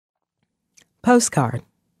Postcard,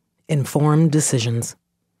 Informed Decisions.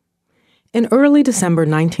 In early December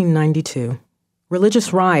 1992,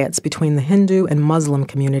 religious riots between the Hindu and Muslim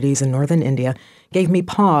communities in northern India gave me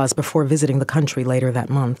pause before visiting the country later that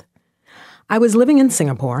month. I was living in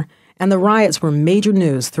Singapore, and the riots were major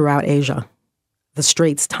news throughout Asia. The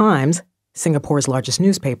Straits Times, Singapore's largest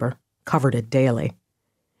newspaper, covered it daily.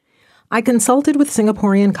 I consulted with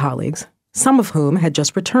Singaporean colleagues, some of whom had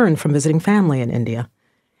just returned from visiting family in India.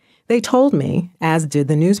 They told me, as did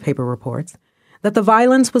the newspaper reports, that the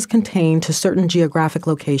violence was contained to certain geographic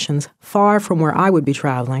locations far from where I would be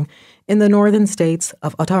traveling in the northern states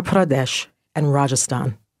of Uttar Pradesh and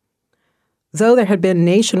Rajasthan. Though there had been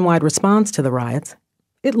nationwide response to the riots,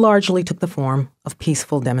 it largely took the form of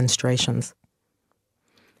peaceful demonstrations.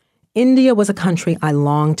 India was a country I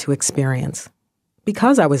longed to experience.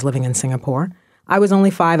 Because I was living in Singapore, I was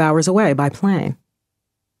only 5 hours away by plane.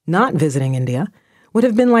 Not visiting India would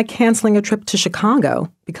have been like canceling a trip to Chicago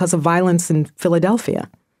because of violence in Philadelphia.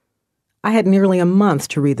 I had nearly a month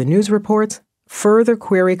to read the news reports, further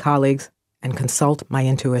query colleagues, and consult my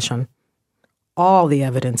intuition. All the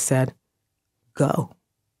evidence said, go.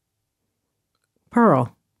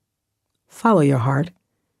 Pearl, follow your heart,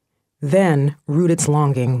 then root its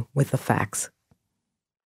longing with the facts.